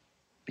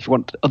if you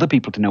want other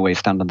people to know where you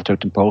stand on the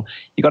totem pole,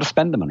 you got to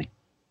spend the money.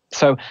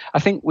 So I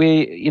think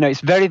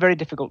it's very, very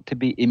difficult to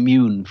be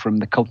immune from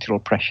the cultural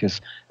pressures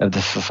of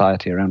the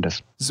society around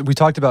us. So we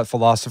talked about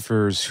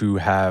philosophers who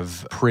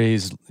have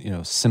praised,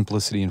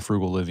 simplicity and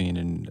frugal living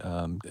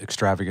and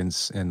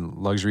extravagance and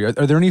luxury. Are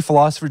there any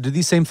philosophers? Did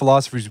these same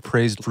philosophers who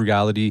praised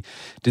frugality,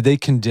 did they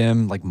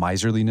condemn like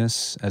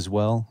miserliness as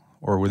well,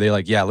 or were they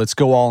like, yeah, let's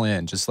go all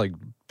in, just like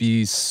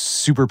be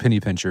super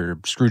penny pincher,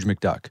 Scrooge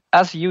McDuck?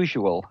 As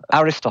usual,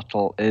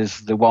 Aristotle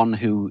is the one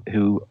who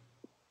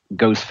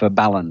goes for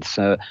balance.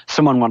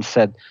 Someone once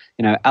said,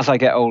 as I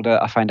get older,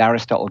 I find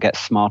Aristotle gets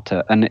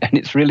smarter, and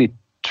it's really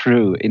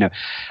true.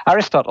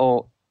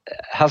 Aristotle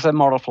has a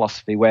moral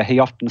philosophy where he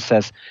often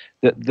says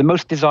that the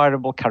most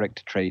desirable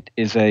character trait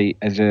is a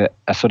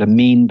sort of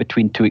mean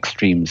between two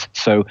extremes.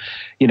 So,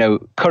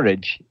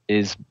 courage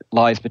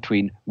lies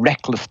between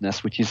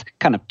recklessness, which is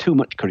kind of too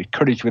much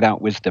courage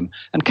without wisdom,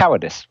 and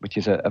cowardice, which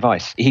is a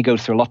vice. He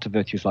goes through a lot of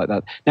virtues like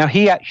that. Now,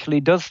 he actually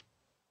does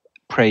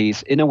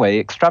praise, in a way,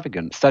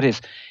 extravagance. That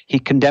is, he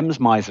condemns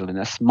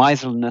miserliness.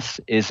 Miserliness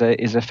is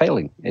a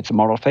failing. It's a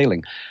moral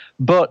failing.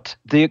 But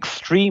the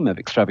extreme of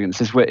extravagance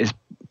is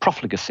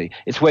profligacy.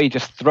 It's where you're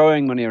just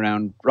throwing money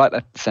around right,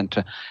 left,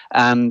 center,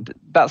 and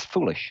that's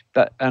foolish.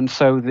 And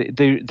so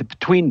the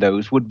between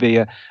those would be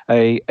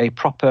a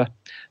proper,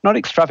 not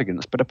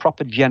extravagance, but a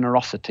proper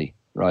generosity.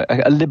 Right,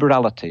 a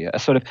liberality, a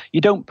sort of,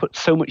 you don't put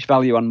so much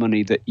value on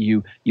money that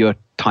you're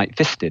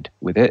tight-fisted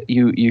with it.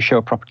 You show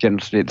a proper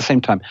generosity. At the same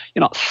time,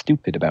 you're not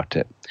stupid about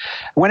it.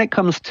 When it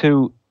comes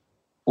to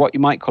what you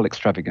might call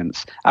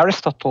extravagance,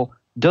 Aristotle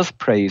does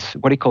praise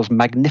what he calls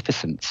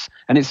magnificence,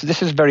 and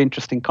this is a very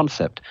interesting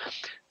concept.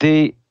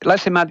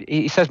 Let's imagine,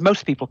 he says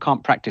most people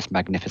can't practice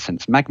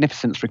magnificence.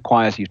 Magnificence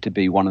requires you to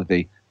be one of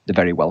the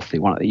very wealthy.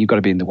 You've got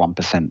to be in the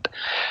 1%.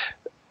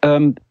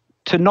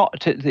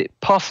 The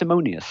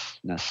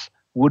parsimoniousness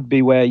would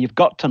be where you've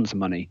got tons of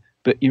money,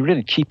 but you're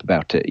really cheap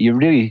about it. You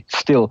really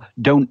still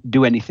don't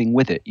do anything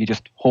with it. You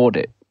just hoard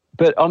it.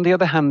 But on the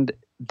other hand,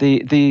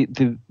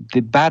 the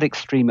bad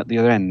extreme at the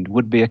other end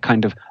would be a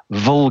kind of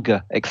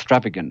vulgar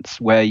extravagance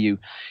where you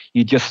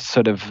just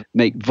sort of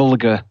make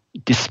vulgar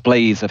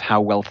displays of how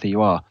wealthy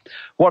you are.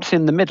 What's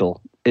in the middle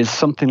is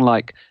something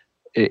like,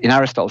 in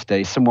Aristotle's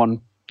day,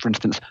 someone, for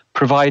instance,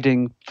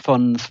 providing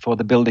funds for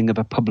the building of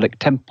a public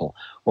temple,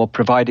 or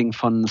providing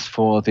funds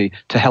to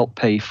help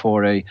pay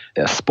for a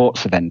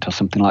sports event or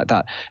something like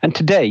that. And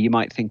today you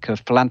might think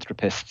of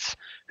philanthropists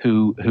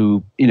who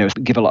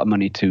give a lot of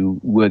money to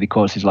worthy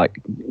causes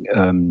like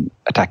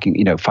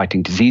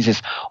fighting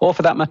diseases, or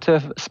for that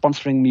matter,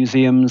 sponsoring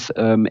museums,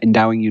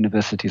 endowing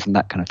universities and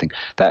that kind of thing.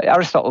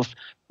 Aristotle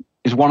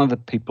is one of the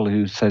people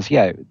who says,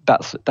 yeah,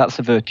 that's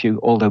a virtue,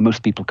 although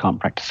most people can't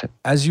practice it.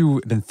 As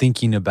you've been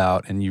thinking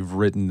about and you've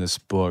written this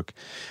book,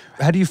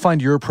 how do you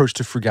find your approach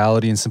to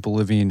frugality and simple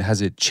living?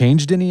 Has it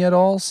changed any at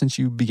all since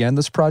you began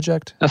this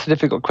project? That's a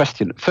difficult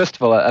question. First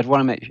of all, I'd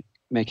want to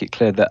make it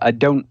clear that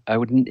I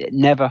would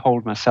never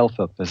hold myself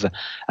up as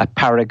a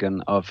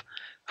paragon of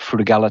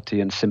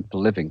frugality and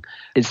simple living.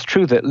 It's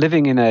true that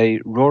living in a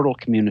rural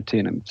community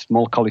in a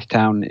small college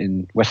town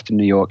in Western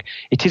New York,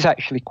 it is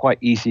actually quite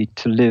easy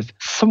to live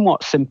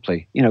somewhat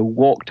simply.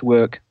 Walk to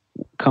work,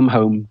 come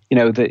home.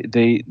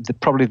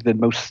 Probably the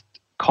most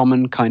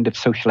common kind of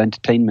social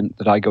entertainment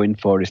that I go in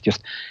for is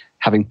just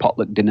having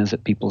potluck dinners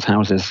at people's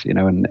houses,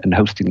 and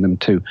hosting them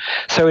too.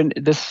 So in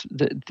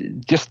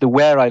just the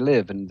where I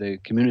live and the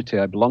community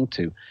I belong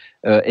to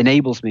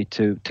enables me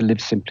to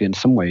live simply in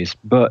some ways.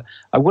 But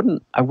I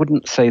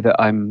wouldn't say that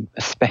I'm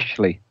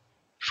especially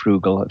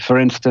frugal. For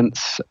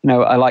instance,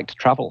 I like to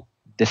travel.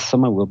 This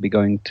summer we'll be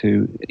going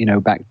to,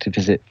 back to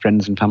visit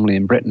friends and family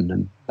in Britain,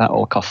 and that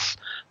all costs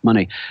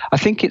money. I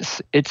think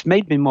it's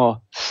made me more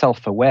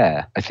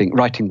self-aware, I think,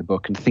 writing the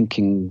book and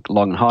thinking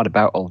long and hard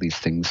about all these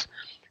things.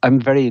 I'm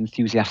a very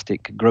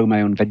enthusiastic, grow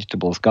my own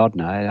vegetables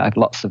gardener. I have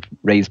lots of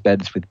raised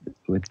beds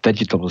with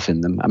vegetables in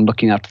them. I'm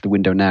looking out of the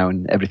window now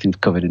and everything's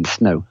covered in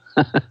snow.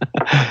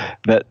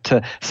 But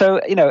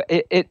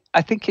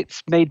I think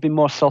it's made me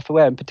more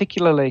self-aware, and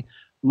particularly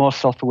more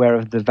self-aware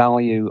of the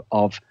value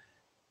of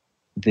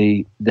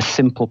the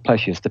simple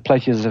pleasures, the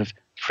pleasures of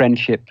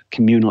friendship,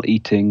 communal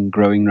eating,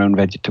 growing your own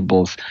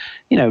vegetables,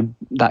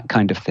 that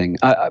kind of thing.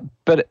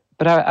 But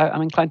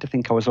I'm inclined to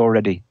think I was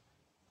already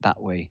that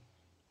way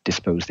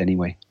disposed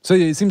anyway. So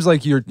it seems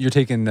like you're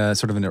taking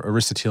sort of an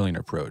Aristotelian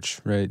approach,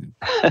 right?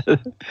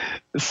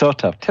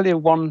 Sort of. Tell you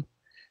one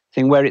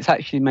thing where it's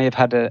actually may have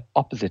had an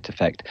opposite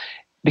effect.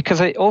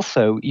 Because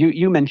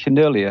you mentioned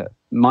earlier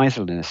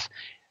miserliness.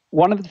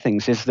 One of the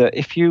things is that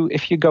if you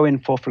go in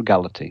for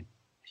frugality,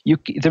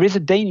 there is a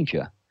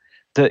danger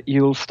that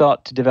you'll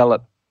start to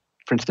develop,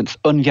 for instance,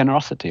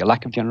 ungenerosity, a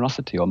lack of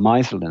generosity, or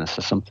miserliness,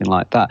 or something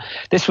like that.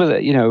 This was,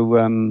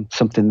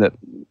 something that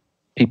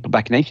people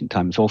back in ancient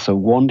times also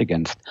warned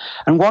against.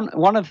 And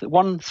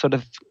one sort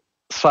of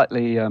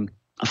slightly a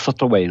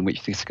subtle way in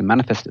which this can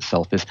manifest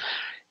itself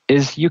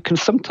is you can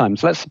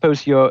sometimes, let's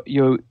suppose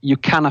you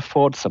can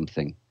afford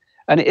something,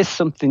 and it is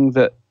something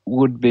that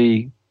would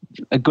be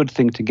a good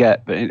thing to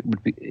get, but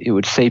it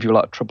would save you a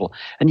lot of trouble,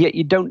 and yet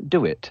you don't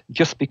do it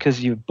just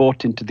because you've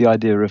bought into the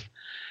idea of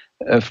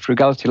of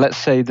frugality. Let's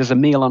say there's a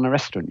meal on a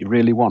restaurant you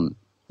really want.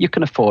 You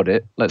can afford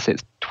it. Let's say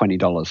it's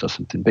 $20 or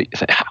something, but you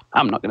say,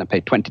 I'm not going to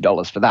pay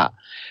 $20 for that.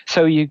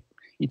 So you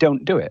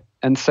don't do it.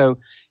 And so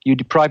you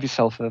deprive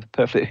yourself of a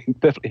perfectly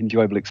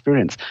enjoyable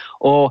experience.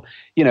 Or,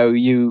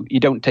 you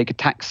don't take a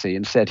taxi.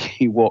 Instead,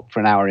 you walk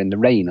for an hour in the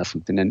rain or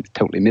something, and it's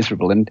totally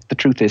miserable. And the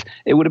truth is,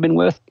 it would have been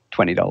worth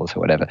 $20 or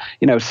whatever.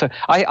 So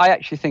I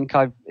actually think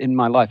in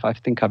my life, I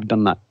think I've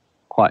done that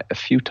quite a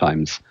few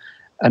times.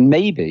 And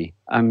maybe,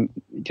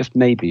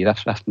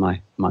 that's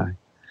my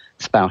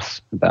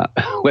spouse about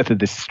whether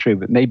this is true,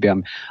 but maybe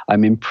I'm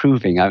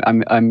improving.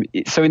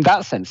 So in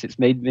that sense, it's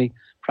made me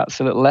perhaps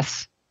a little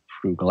less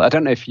frugal. I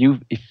don't know if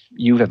you've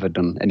ever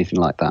done anything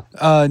like that.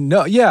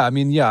 No, yeah.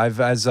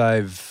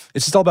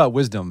 It's just all about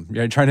wisdom.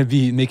 Trying to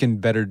be making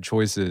better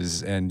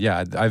choices, and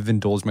I've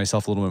indulged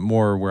myself a little bit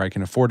more where I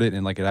can afford it,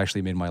 and it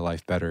actually made my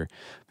life better.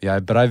 Yeah,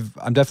 but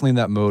I'm definitely in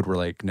that mode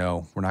where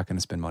no, we're not going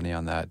to spend money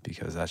on that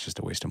because that's just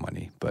a waste of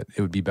money. But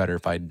it would be better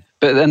if I'd.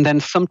 But and then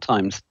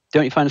sometimes,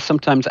 don't you find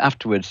sometimes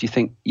afterwards you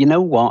think, you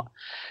know what,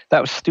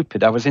 that was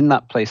stupid. I was in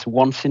that place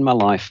once in my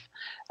life,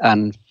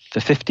 and for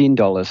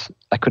 $15,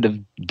 I could have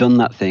done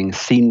that thing,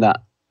 seen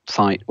that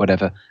site,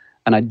 whatever,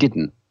 and I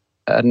didn't.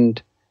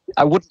 And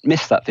I wouldn't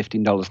miss that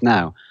 $15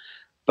 now,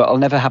 but I'll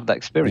never have that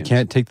experience. You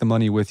can't take the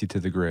money with you to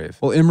the grave.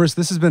 Well, Emrys,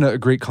 this has been a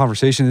great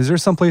conversation. Is there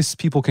someplace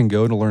people can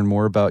go to learn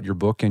more about your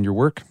book and your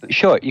work?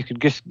 Sure. You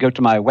could just go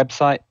to my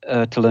website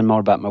to learn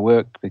more about my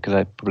work, because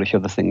I publish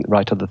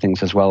write other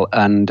things as well.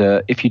 And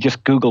if you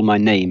just Google my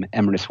name,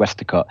 Emrys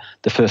Westacott,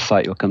 the first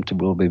site you'll come to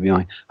will be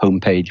my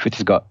homepage, which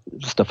has got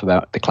stuff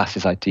about the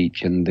classes I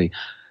teach and the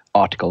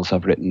articles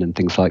I've written and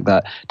things like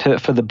that.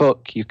 For the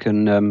book, you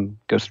can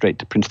go straight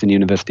to Princeton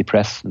University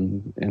Press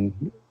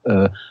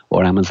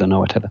or Amazon or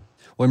whatever.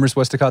 Well, Emrys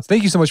Westacott,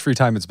 thank you so much for your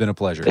time. It's been a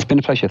pleasure. It's been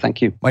a pleasure.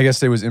 Thank you. My guest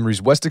today was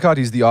Emrys Westacott.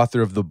 He's the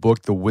author of the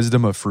book, The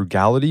Wisdom of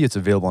Frugality. It's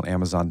available on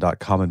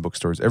Amazon.com and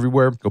bookstores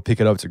everywhere. Go pick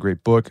it up. It's a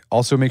great book.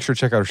 Also, make sure to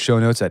check out our show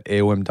notes at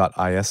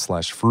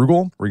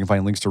aom.is/frugal, where you can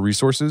find links to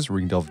resources where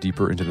you can delve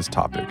deeper into this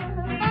topic.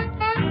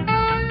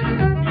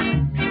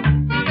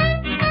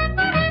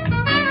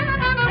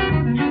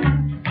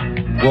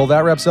 Well,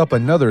 that wraps up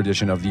another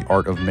edition of the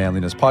Art of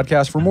Manliness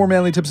podcast. For more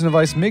manly tips and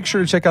advice, make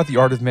sure to check out the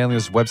Art of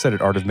Manliness website at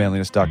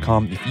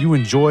artofmanliness.com. If you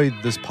enjoyed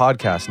this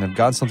podcast and have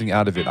gotten something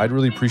out of it, I'd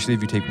really appreciate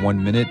if you take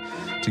 1 minute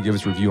to give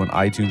us a review on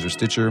iTunes or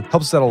Stitcher.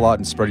 Helps us out a lot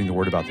in spreading the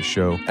word about the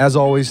show. As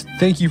always,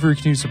 thank you for your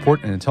continued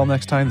support. And until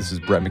next time, this is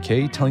Brett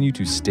McKay telling you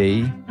to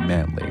stay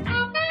manly.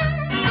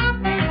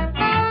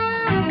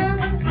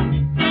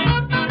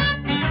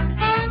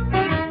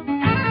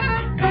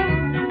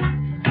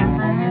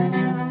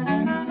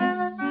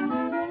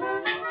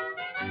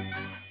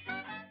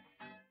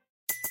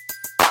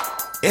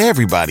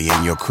 Everybody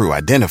in your crew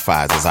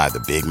identifies as either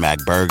Big Mac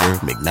Burger,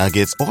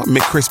 McNuggets, or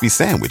McCrispy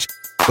Sandwich.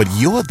 But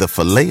you're the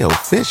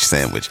Filet-O-Fish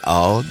Sandwich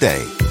all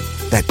day.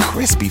 That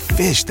crispy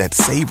fish, that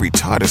savory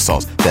tartar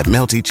sauce, that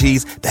melty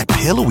cheese, that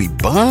pillowy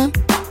bun.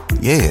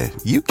 Yeah,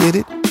 you get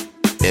it.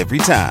 Every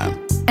time.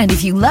 And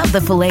if you love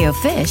the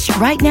Filet-O-Fish,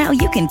 right now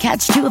you can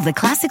catch two of the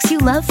classics you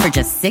love for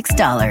just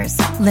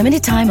 $6.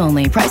 Limited time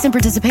only. Price and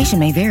participation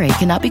may vary.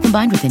 Cannot be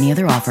combined with any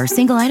other offer.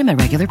 Single item at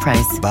regular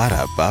price.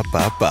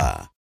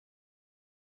 Ba-da-ba-ba-ba.